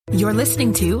You're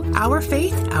listening to Our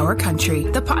Faith, Our Country,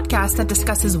 the podcast that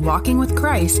discusses walking with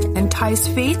Christ and ties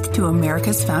faith to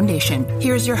America's foundation.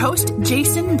 Here's your host,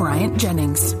 Jason Bryant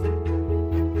Jennings.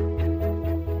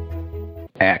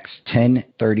 Acts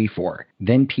 10:34.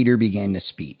 Then Peter began to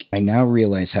speak. I now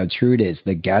realize how true it is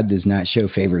that God does not show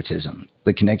favoritism.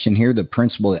 The connection here, the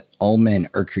principle that all men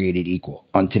are created equal.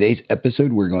 On today's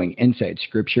episode, we're going inside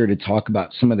Scripture to talk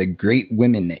about some of the great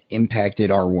women that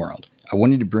impacted our world. I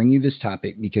wanted to bring you this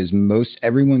topic because most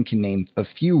everyone can name a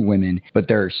few women, but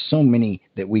there are so many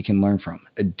that we can learn from.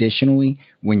 Additionally,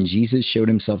 when Jesus showed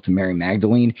himself to Mary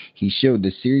Magdalene, he showed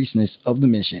the seriousness of the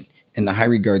mission and the high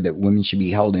regard that women should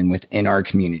be held in within our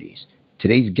communities.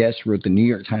 Today's guest wrote the New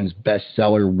York Times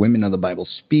bestseller, Women of the Bible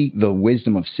Speak, the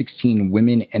wisdom of 16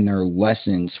 women and their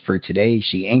lessons. For today,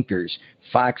 she anchors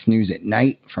Fox News at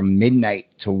night from midnight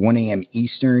to 1 a.m.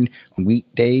 Eastern on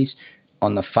weekdays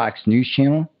on the Fox News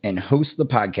channel and hosts the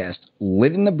podcast,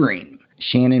 Living the Bream.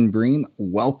 Shannon Bream,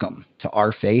 welcome to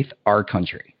Our Faith, Our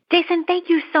Country. Jason, thank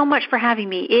you so much for having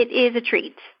me. It is a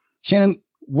treat. Shannon,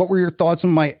 what were your thoughts on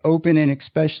my open and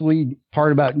especially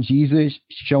part about Jesus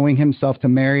showing himself to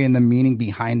Mary and the meaning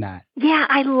behind that? Yeah,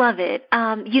 I love it.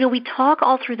 We talk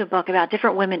all through the book about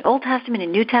different women, Old Testament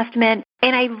and New Testament,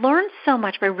 and I learned so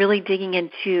much by really digging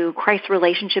into Christ's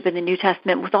relationship in the New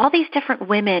Testament with all these different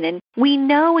women. And we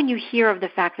know when you hear of the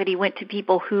fact that he went to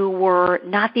people who were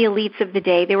not the elites of the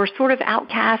day, they were sort of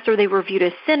outcasts or they were viewed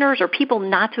as sinners or people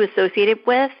not to associate it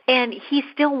with, and he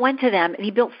still went to them and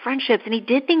he built friendships and he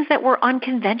did things that were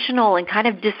unconventional and kind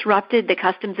of disrupted the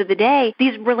customs of the day.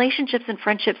 These relationships and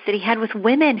friendships that he had with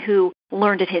women who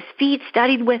learned at his feet,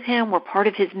 studied with him, were part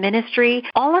of his ministry.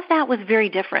 All of that was very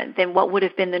different than what would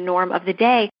have been the norm of the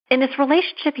day. And this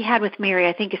relationship he had with Mary,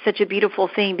 I think, is such a beautiful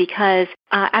thing because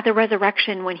at the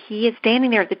resurrection, when he is standing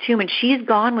there at the tomb and she's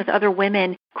gone with other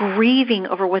women, grieving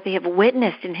over what they have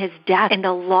witnessed in his death and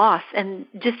the loss and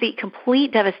just the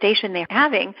complete devastation they're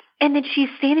having. And then she's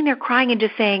standing there crying and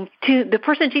just saying to the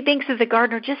person she thinks is the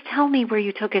gardener, just tell me where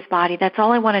you took his body. That's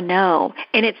all I want to know.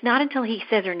 And it's not until he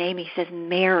says her name, he says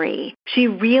Mary. She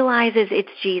realizes it's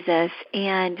Jesus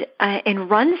and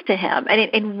runs to him.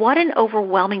 And what an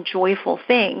overwhelming, joyful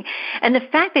thing. And the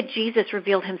fact that Jesus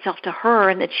revealed himself to her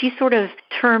and that she sort of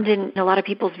termed, in a lot of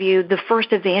people's view, the first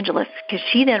evangelist, because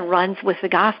she then runs with the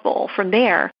gospel from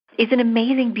there, is an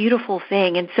amazing, beautiful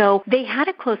thing. And so they had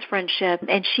a close friendship,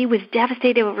 and she was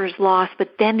devastated over his loss,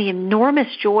 but then the enormous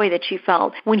joy that she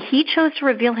felt when he chose to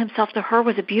reveal himself to her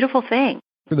was a beautiful thing.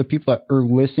 For the people that are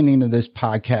listening to this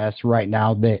podcast right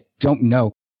now that don't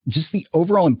know, just the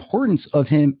overall importance of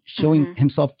him showing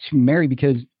himself to Mary,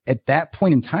 because at that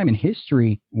point in time in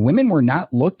history, women were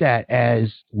not looked at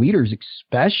as leaders,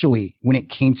 especially when it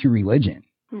came to religion.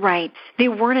 Right. They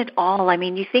weren't at all. I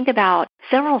mean, you think about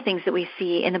several things that we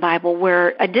see in the Bible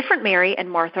where a different Mary and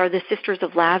Martha, the sisters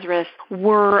of Lazarus,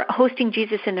 were hosting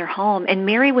Jesus in their home, and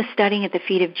Mary was studying at the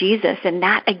feet of Jesus, and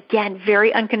that, again,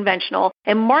 very unconventional.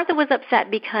 And Martha was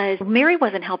upset because Mary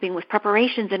wasn't helping with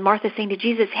preparations, and Martha saying to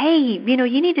Jesus, hey,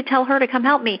 you need to tell her to come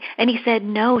help me. And he said,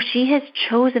 no, she has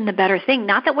chosen the better thing.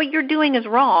 Not that what you're doing is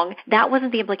wrong. That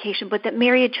wasn't the implication, but that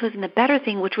Mary had chosen the better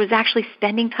thing, which was actually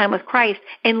spending time with Christ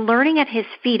and learning at his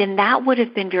feet, and that would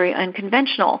have been very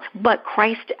unconventional. But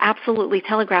Christ absolutely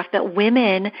telegraphed that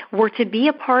women were to be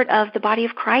a part of the body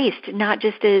of Christ, not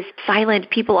just as silent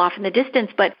people off in the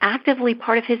distance, but actively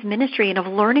part of his ministry and of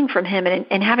learning from him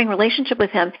and having relationship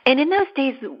with him. And in those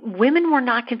days, women were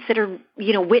not considered,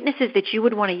 witnesses that you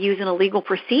would want to use in a legal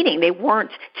proceeding. They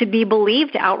weren't to be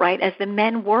believed outright as the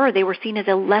men were. They were seen as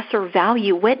a lesser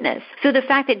value witness. So the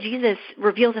fact that Jesus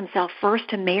reveals himself first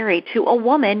to Mary, to a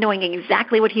woman, knowing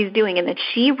exactly what he's doing, and that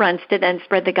she runs to then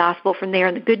spread the gospel from there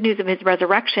and the good news of his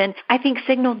resurrection, I think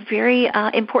signaled very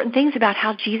important things about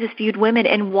how Jesus viewed women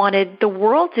and wanted the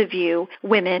world to view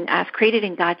women as created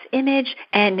in God's image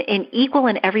and equal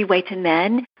in every way to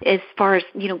men, as far as,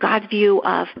 God's view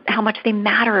of how much they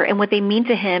matter and what they mean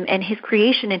to him and his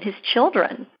creation and his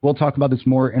children. We'll talk about this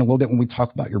more in a little bit when we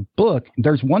talk about your book.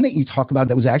 There's one that you talk about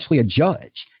that was actually a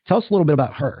judge. Tell us a little bit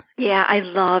about her. Yeah, I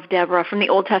love Deborah from the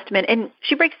Old Testament, and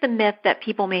she breaks the myth that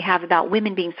people may have about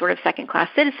women being sort of second-class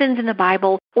citizens in the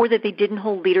Bible, or that they didn't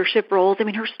hold leadership roles. I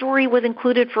mean, her story was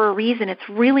included for a reason. It's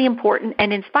really important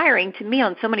and inspiring to me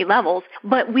on so many levels.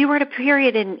 But we were at a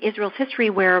period in Israel's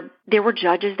history where there were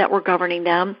judges that were governing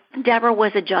them. Deborah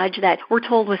was a judge that we're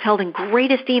told was held in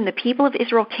great esteem. The people of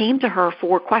Israel came to her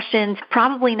for questions,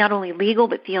 probably really not only legal,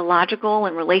 but theological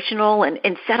and relational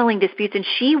and settling disputes. And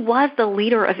she was the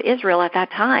leader of Israel at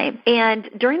that time. And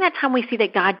during that time, we see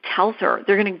that God tells her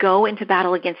they're going to go into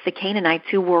battle against the Canaanites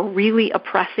who were really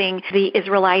oppressing the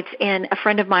Israelites. And a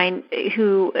friend of mine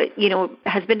who,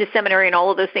 has been to seminary and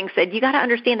all of those things said, you got to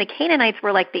understand the Canaanites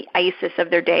were like the ISIS of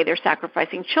their day. They're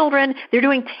sacrificing children. They're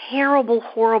doing terrible,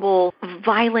 horrible,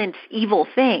 violent, evil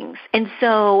things. And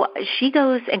so she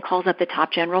goes and calls up the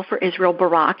top general for Israel,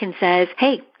 Barak, and says,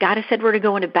 hey, God has said we're to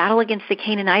go into battle against the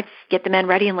Canaanites. Get the men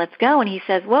ready and let's go. And he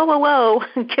says, whoa,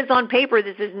 because on paper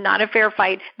this is not a fair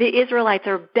fight. The Israelites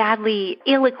are badly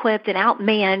ill-equipped and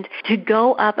outmanned to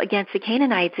go up against the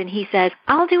Canaanites. And he says,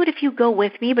 I'll do it if you go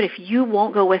with me, but if you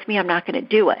won't go with me, I'm not going to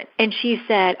do it. And she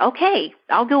said, okay,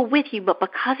 I'll go with you, but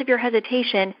because of your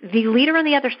hesitation, the leader on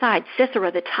the other side,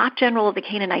 Sisera, the top general of the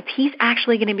Canaanites, he's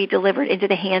actually going to be delivered into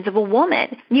the hands of a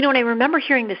woman. And I remember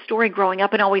hearing this story growing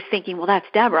up and always thinking, well, that's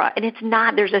Deborah. And it's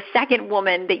not. There's a second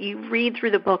woman that you read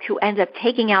through the book who ends up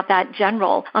taking out that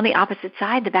general on the opposite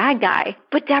side, the bad guy.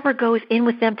 But Deborah goes in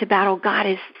with them to battle. God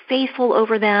is faithful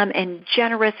over them and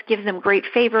generous, gives them great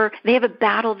favor. They have a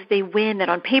battle that they win that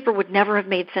on paper would never have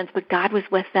made sense, but God was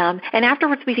with them. And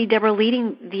afterwards, we see Deborah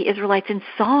leading the Israelites in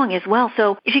song as well.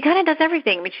 So she kind of does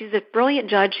everything. I mean, she's a brilliant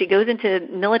judge. She goes into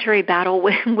military battle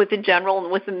with the general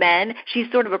and with the men.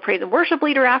 She's sort of a praise and worship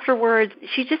leader afterwards.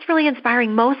 She's just really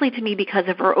inspiring, mostly to me because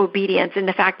of her obedience and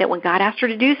the fact that when God asked her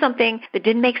to do something that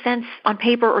didn't make sense on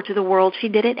paper or to the world, she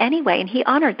did it anyway, and he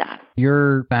honored that.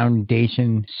 Your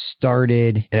foundation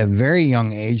started at a very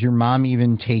young age, your mom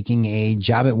even taking a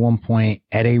job at one point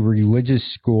at a religious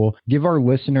school. Give our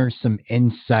listeners some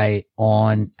insight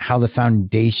on how the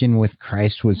foundation with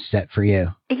Christ was set for you.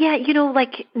 Yeah,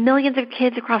 like millions of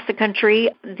kids across the country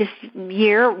this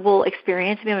year will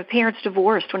experience. My parents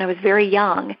divorced when I was very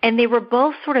young, and they were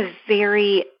both sort of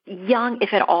very young,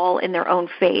 if at all, in their own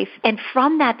faith. And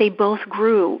from that, they both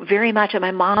grew very much. And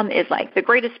my mom is like the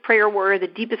greatest prayer warrior, the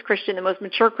deepest Christian, the most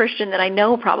mature Christian that I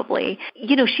know probably.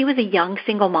 She was a young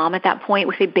single mom at that point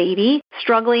with a baby,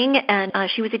 struggling, and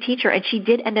she was a teacher. And she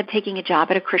did end up taking a job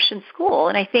at a Christian school.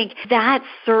 And I think that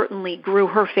certainly grew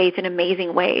her faith in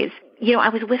amazing ways. I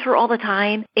was with her all the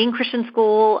time in Christian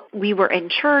school. We were in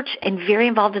church and very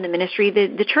involved in the ministry.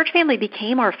 The church family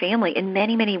became our family in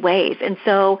many, many ways. And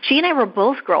so she and I were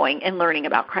both growing and learning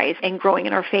about Christ and growing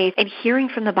in our faith and hearing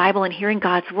from the Bible and hearing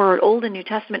God's word, Old and New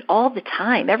Testament, all the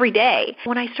time, every day.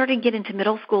 When I started to get into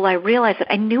middle school, I realized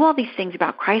that I knew all these things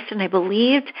about Christ and I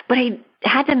believed, but I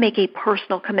had to make a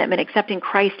personal commitment, accepting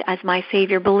Christ as my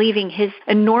Savior, believing his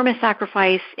enormous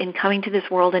sacrifice in coming to this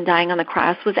world and dying on the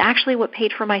cross was actually what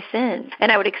paid for my sins.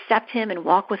 And I would accept him and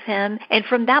walk with him. And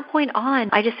from that point on,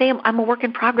 I just say I'm a work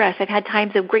in progress. I've had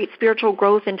times of great spiritual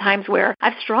growth and times where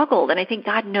I've struggled. And I think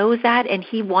God knows that, and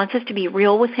he wants us to be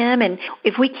real with him. And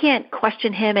if we can't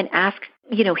question him and ask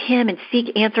him and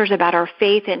seek answers about our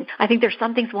faith. And I think there's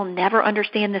some things we'll never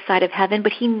understand this side of heaven,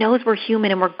 but he knows we're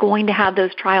human and we're going to have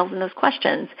those trials and those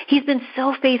questions. He's been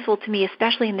so faithful to me,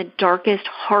 especially in the darkest,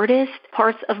 hardest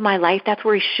parts of my life. That's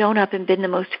where he's shown up and been the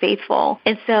most faithful.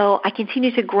 And so I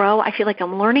continue to grow. I feel like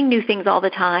I'm learning new things all the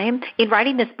time. In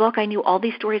writing this book, I knew all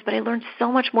these stories, but I learned so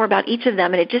much more about each of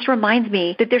them. And it just reminds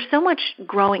me that there's so much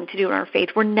growing to do in our faith.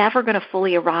 We're never going to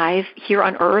fully arrive here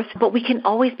on earth, but we can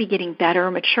always be getting better,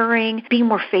 maturing, being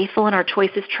more faithful in our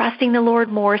choices, trusting the Lord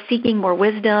more, seeking more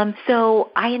wisdom. So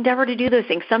I endeavor to do those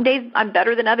things. Some days I'm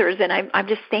better than others, and I'm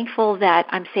just thankful that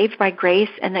I'm saved by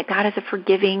grace and that God is a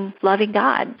forgiving, loving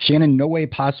God. Shannon, no way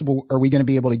possible are we going to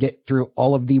be able to get through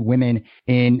all of the women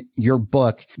in your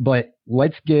book, but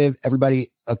let's give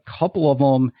everybody a couple of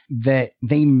them that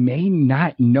they may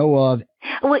not know of.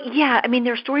 Well, yeah,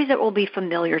 there are stories that will be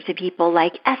familiar to people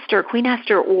like Esther, Queen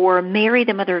Esther, or Mary,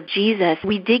 the mother of Jesus.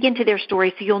 We dig into their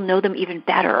stories so you'll know them even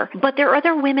better. But there are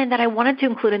other women that I wanted to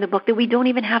include in the book that we don't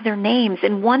even have their names.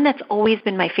 And one that's always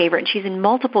been my favorite, and she's in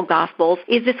multiple Gospels,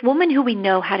 is this woman who we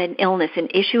know had an illness, an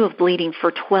issue of bleeding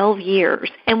for 12 years.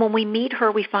 And when we meet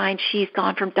her, we find she's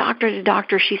gone from doctor to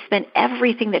doctor. She's spent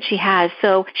everything that she has.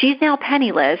 So she's now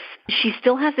penniless. She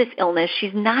still has this illness.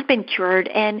 She's not been cured.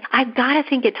 And I've got to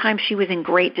think at times she was in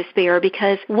great despair,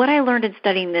 because what I learned in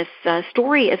studying this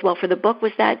story as well for the book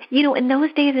was that, in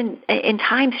those days and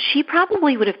times, she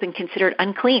probably would have been considered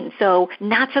unclean. So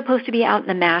not supposed to be out in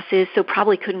the masses, so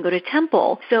probably couldn't go to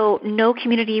temple. So no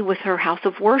community with her house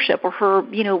of worship or her,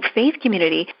 faith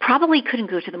community, probably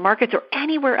couldn't go to the markets or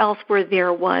anywhere else where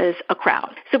there was a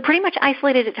crowd. So pretty much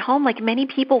isolated at home, like many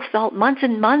people felt months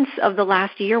and months of the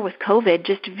last year with COVID,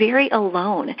 just very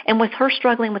alone. And with her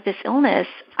struggling with this illness,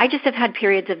 I just have had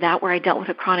periods of that where I dealt with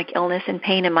a chronic illness and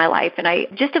pain in my life, and I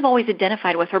just have always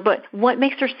identified with her. But what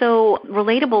makes her so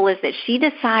relatable is that she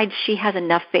decides she has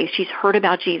enough faith. She's heard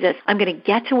about Jesus. I'm going to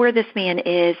get to where this man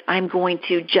is. I'm going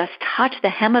to just touch the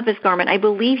hem of his garment. I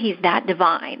believe he's that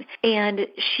divine. And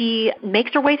she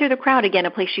makes her way through the crowd, again,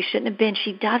 a place she shouldn't have been.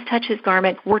 She does touch his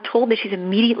garment. We're told that she's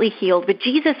immediately healed, but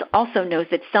Jesus also knows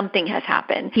that something has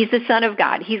happened. He's the Son of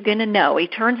God. He's going to know. He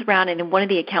turns around, and in one of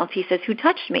the accounts, he says, "Who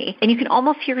touched me?" And you can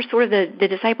almost hear sort of the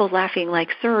disciples laughing like,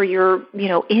 "Sir, you're,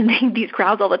 in these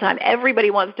crowds all the time.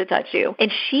 Everybody wants to touch you."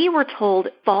 And she, we're told,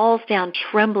 falls down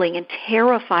trembling and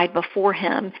terrified before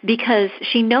him because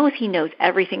she knows he knows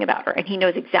everything about her and he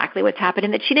knows exactly what's happened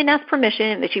and that she didn't ask permission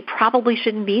and that she probably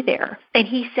shouldn't be there. And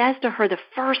he says to her, the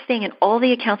first thing in all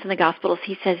the accounts in the Gospels,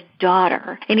 he says,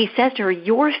 "Daughter." And he says to her,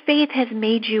 "Your faith has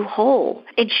made you whole."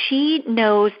 And she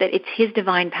knows that it's his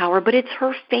divine power, but it's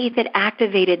her faith that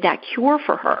activated that cure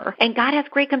for her. And God has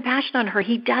great compassion on her.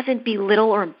 He doesn't belittle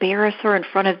or embarrass her in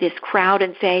front of this crowd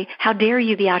and say, "How dare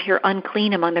you be out here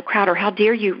unclean among the crowd," or "How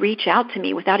dare you reach out to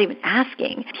me without even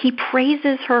asking." He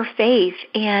praises her faith.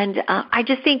 And I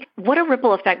just think what a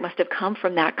ripple effect must have come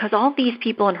from that, because all these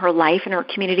people in her life and her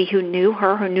community who knew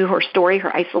her story,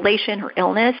 her isolation, her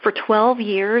illness for 12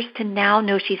 years, to now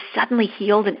know she's suddenly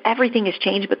healed and everything has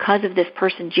changed because of this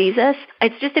person, Jesus.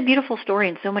 It's just a beautiful story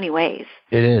in so many ways.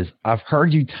 It is. I've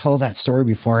heard you tell that story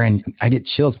before, and I get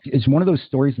chills. It's one of those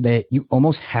stories that you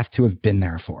almost have to have been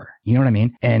there for. You know what I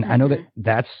mean? And I know that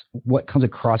that's what comes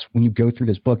across when you go through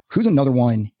this book. Who's another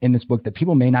one in this book that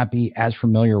people may not be as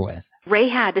familiar with?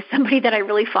 Rahab is somebody that I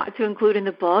really fought to include in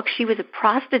the book. She was a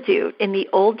prostitute in the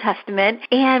Old Testament,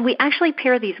 and we actually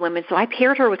pair these women. So I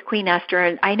paired her with Queen Esther,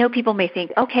 and I know people may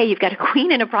think, okay, you've got a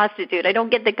queen and a prostitute. I don't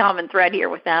get the common thread here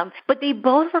with them. But they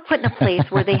both were put in a place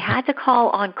where they had to call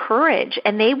on courage,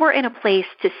 and they were in a place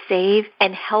to save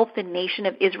and help the nation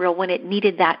of Israel when it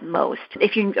needed that most.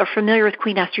 If you are familiar with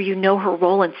Queen Esther, you know her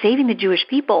role in saving the Jewish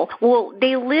people. Well,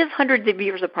 they live hundreds of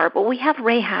years apart, but we have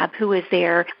Rahab, who is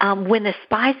there when the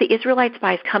Israelite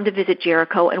spies come to visit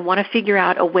Jericho and want to figure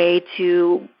out a way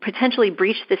to potentially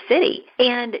breach the city.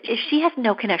 And she has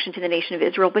no connection to the nation of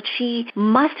Israel, but she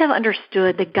must have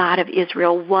understood the God of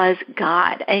Israel was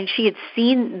God. And she had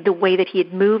seen the way that he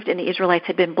had moved and the Israelites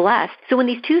had been blessed. So when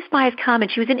these two spies come,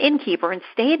 and she was an innkeeper and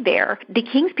stayed there, the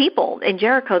king's people in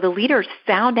Jericho, the leaders,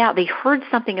 found out, they heard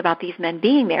something about these men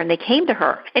being there, and they came to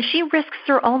her. And she risks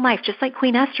her own life, just like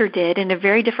Queen Esther did in a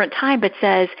very different time, but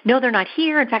says, no, they're not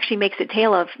here. In fact, she makes a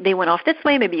tale of, they went off this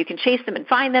way, maybe you can chase them and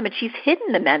find them, and she's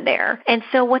hidden the men there. And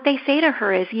so what they say to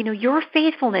her is, your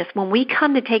faithfulness, when we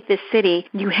come to take this city,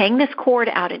 you hang this cord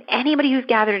out, and anybody who's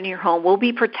gathered in your home will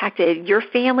be protected. Your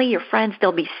family, your friends,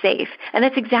 they'll be safe. And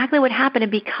that's exactly what happened.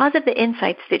 And because of the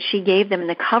insights that she gave them and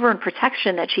the cover and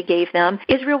protection that she gave them,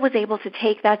 Israel was able to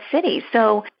take that city.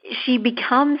 So she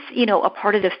becomes, a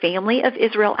part of the family of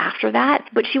Israel after that,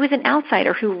 but she was an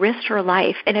outsider who risked her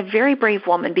life, and a very brave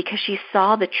woman because she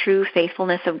saw the true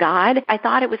faithfulness of God. I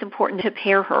thought it was important to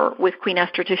pair her with Queen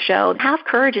Esther to show, have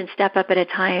courage and step up at a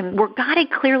time where God had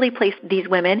clearly placed these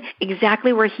women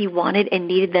exactly where he wanted and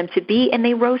needed them to be, and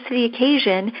they rose to the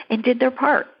occasion and did their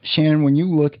part. Shannon, when you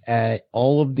look at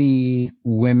all of the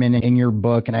women in your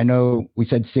book, and I know we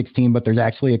said 16, but there's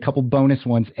actually a couple bonus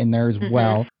ones in there as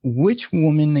well, which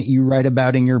woman that you write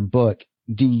about in your book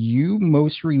do you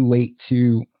most relate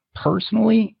to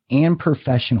personally and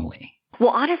professionally? Well,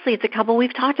 honestly, it's a couple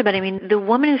we've talked about. I mean, the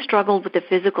woman who struggled with the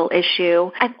physical issue,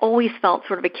 I've always felt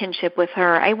sort of a kinship with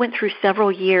her. I went through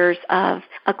several years of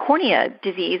a cornea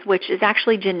disease, which is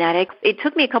actually genetic. It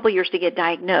took me a couple years to get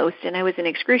diagnosed, and I was in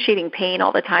excruciating pain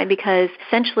all the time because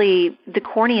essentially the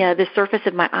cornea, the surface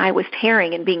of my eye, was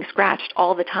tearing and being scratched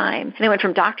all the time. And I went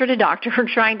from doctor to doctor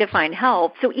trying to find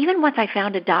help. So even once I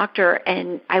found a doctor,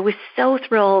 and I was so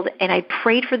thrilled, and I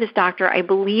prayed for this doctor, I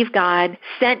believe God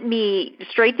sent me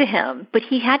straight to him. But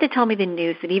he had to tell me the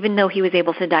news that even though he was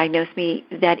able to diagnose me,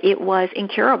 that it was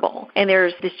incurable. And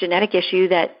there's this genetic issue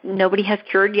that nobody has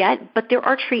cured yet, but there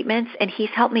are treatments, and he's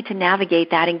helped me to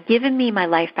navigate that and given me my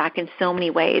life back in so many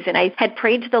ways. And I had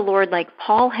prayed to the Lord like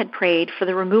Paul had prayed for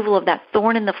the removal of that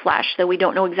thorn in the flesh, though we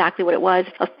don't know exactly what it was,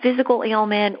 a physical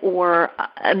ailment or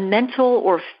a mental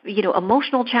or,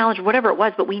 emotional challenge, whatever it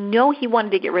was, but we know he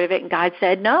wanted to get rid of it, and God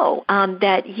said no,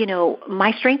 that,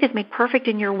 my strength is made perfect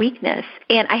in your weakness.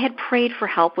 And I had prayed prayed for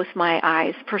help with my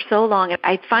eyes for so long.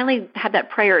 I finally had that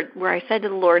prayer where I said to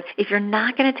the Lord, if you're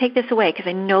not going to take this away, because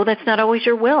I know that's not always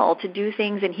your will to do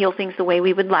things and heal things the way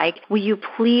we would like, will you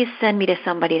please send me to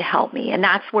somebody to help me? And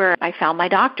that's where I found my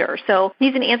doctor. So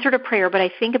he's an answer to prayer, but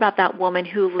I think about that woman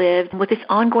who lived with this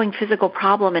ongoing physical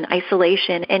problem and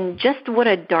isolation, and just what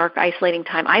a dark, isolating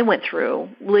time I went through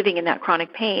living in that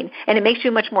chronic pain. And it makes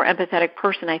you a much more empathetic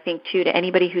person, I think, too, to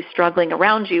anybody who's struggling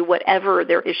around you, whatever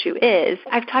their issue is.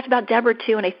 I've talked about Deborah,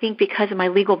 too, and I think because of my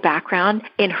legal background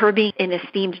and her being an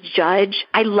esteemed judge,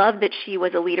 I love that she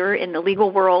was a leader in the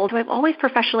legal world. So I've always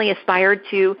professionally aspired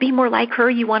to be more like her.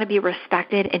 You want to be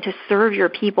respected and to serve your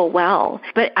people well.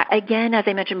 But again, as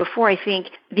I mentioned before, I think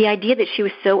the idea that she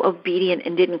was so obedient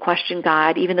and didn't question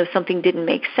God, even though something didn't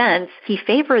make sense, he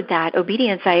favored that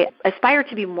obedience. I aspire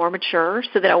to be more mature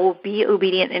so that I will be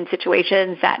obedient in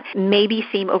situations that maybe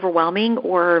seem overwhelming,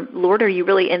 or, Lord, are you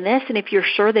really in this? And if you're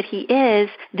sure that he is,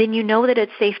 then you know that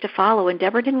it's safe to follow. And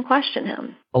Deborah didn't question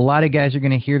him. A lot of guys are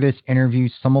going to hear this interview.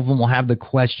 Some of them will have the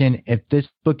question, if this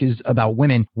book is about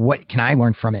women, what can I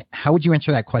learn from it? How would you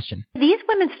answer that question? These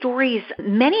women's stories,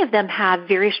 many of them have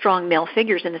very strong male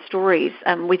figures in the stories.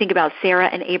 We think about Sarah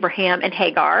and Abraham and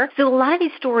Hagar. So a lot of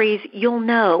these stories you'll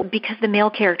know because the male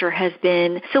character has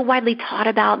been so widely taught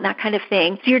about and that kind of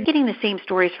thing. So you're getting the same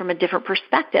stories from a different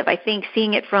perspective. I think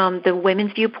seeing it from the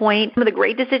women's viewpoint, some of the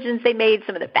great decisions they made,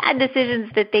 some of the bad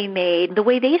decisions that they made, the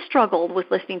way they struggled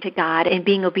with listening to God and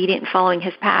being obedient and following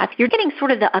his path, you're getting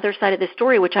sort of the other side of the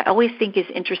story, which I always think is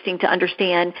interesting to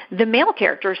understand the male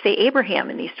characters, say Abraham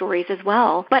in these stories as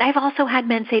well. But I've also had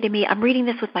men say to me, I'm reading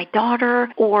this with my daughter,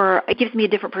 or it gives me a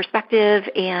different perspective,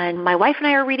 and my wife and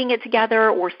I are reading it together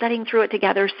or studying through it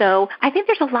together. So I think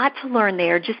there's a lot to learn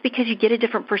there just because you get a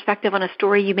different perspective on a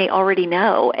story you may already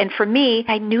know. And for me,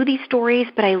 I knew these stories,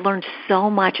 but I learned so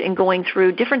much in going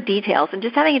through different details and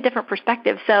just having a different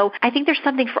perspective. So I think there's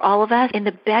something for all of us, and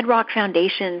the bedrock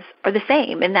foundations are the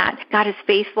same in that God is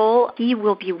faithful. He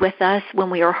will be with us when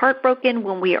we are heartbroken,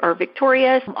 when we are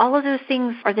victorious. All of those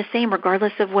things are the same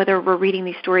regardless of whether we're reading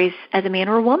these stories as a man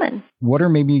or a woman. What are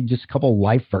maybe just a couple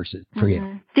life verses for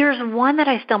you? There's one that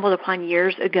I stumbled upon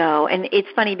years ago, and it's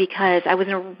funny because I was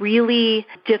in a really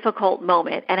difficult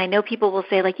moment, and I know people will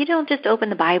say, like, you don't just open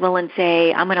the Bible and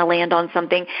say, I'm going to land on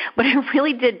something, but I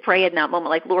really did pray in that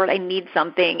moment, like, Lord, I need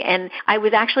something. And I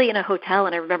was actually in a hotel,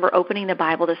 and I remember opening the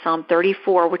Bible to Psalm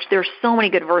 34, which there's so many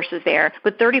good verses there,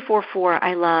 but 34:4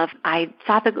 I love. I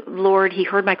sought the Lord, he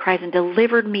heard my cries and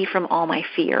delivered me from all my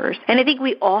fears. And I think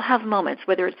we all have moments,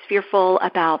 whether it's fearful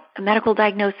about a medical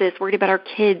diagnosis, worried about our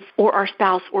kids or our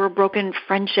spouse or a broken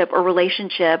friendship or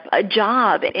relationship, a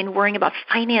job, and worrying about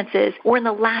finances, or in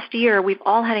the last year, we've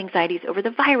all had anxieties over the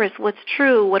virus. What's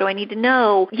true? What do I need to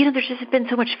know? There's just been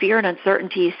so much fear and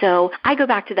uncertainty. So I go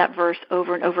back to that verse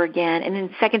over and over again. And in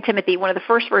 2 Timothy, one of the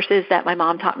first verses that my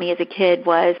mom taught me as a kid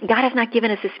was, God has not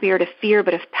given us a spirit of fear,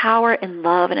 but of power and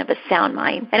love and of a sound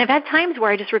mind. And I've had times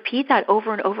where I just repeat that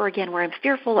over and over again, where I'm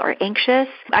fearful or anxious.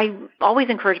 I'm always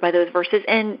encouraged by those verses.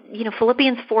 And,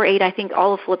 Philippians 4:8, I think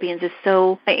all of Philippians is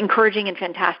so encouraging and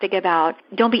fantastic about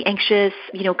don't be anxious,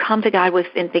 come to God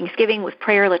in thanksgiving, with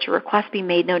prayer, let your requests be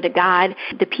made known to God.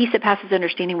 The peace that passes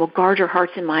understanding will guard your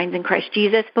hearts and minds in Christ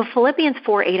Jesus. But Philippians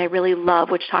 4:8 I really love,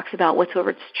 which talks about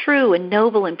whatsoever is true and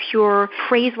noble and pure,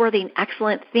 praiseworthy and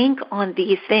excellent, think on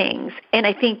these things. And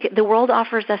I think the world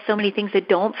offers us so many things that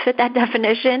don't fit that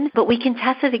definition, but we can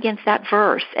test it against that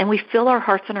verse, and we fill our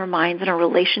hearts and our minds and our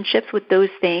relationships with those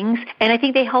things. And I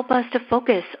think they help us to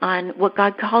focus on what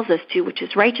God calls us to, which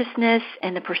is righteousness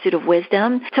and the pursuit of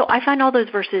wisdom. So I find all those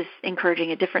verses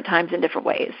encouraging at different times in different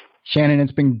ways. Shannon,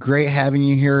 it's been great having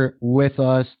you here with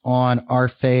us on Our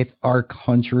Faith, Our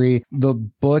Country. The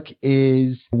book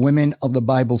is Women of the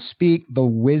Bible Speak, the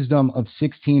wisdom of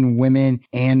 16 women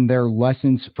and their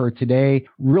lessons for today.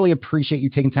 Really appreciate you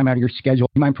taking time out of your schedule.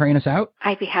 Do you mind praying us out?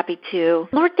 I'd be happy to.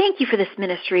 Lord, thank you for this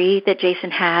ministry that Jason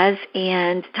has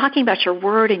and talking about your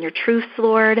word and your truths,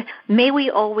 Lord. May we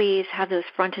always have those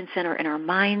front and center in our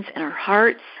minds and our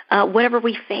hearts. Whatever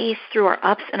we face through our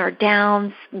ups and our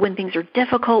downs, when things are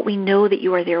difficult, we know that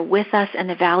you are there with us in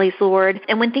the valleys, Lord.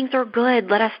 And when things are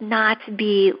good, let us not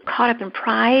be caught up in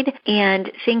pride and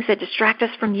things that distract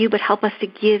us from you, but help us to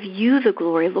give you the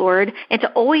glory, Lord, and to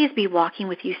always be walking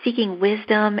with you, seeking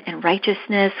wisdom and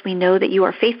righteousness. We know that you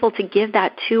are faithful to give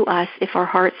that to us if our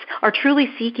hearts are truly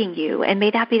seeking you. And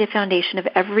may that be the foundation of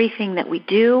everything that we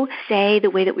do, say, the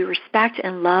way that we respect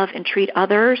and love and treat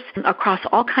others across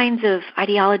all kinds of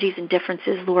ideologies and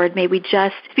differences, Lord. May we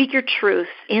just speak your truth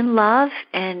in love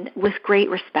and and with great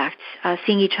respect,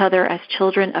 seeing each other as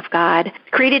children of God,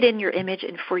 created in your image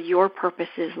and for your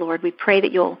purposes, Lord. We pray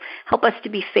that you'll help us to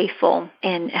be faithful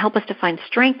and help us to find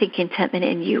strength and contentment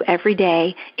in you every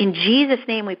day. In Jesus'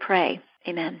 name we pray.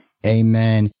 Amen.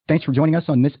 Amen. Thanks for joining us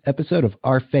on this episode of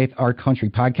Our Faith, Our Country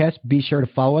podcast. Be sure to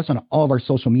follow us on all of our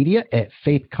social media at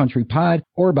Faith Country Pod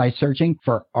or by searching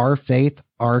for Our Faith,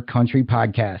 Our Country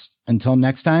podcast. Until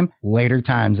next time, later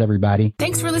times, everybody.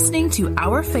 Thanks for listening to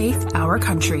Our Faith, Our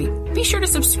Country. Be sure to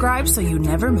subscribe so you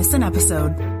never miss an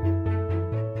episode.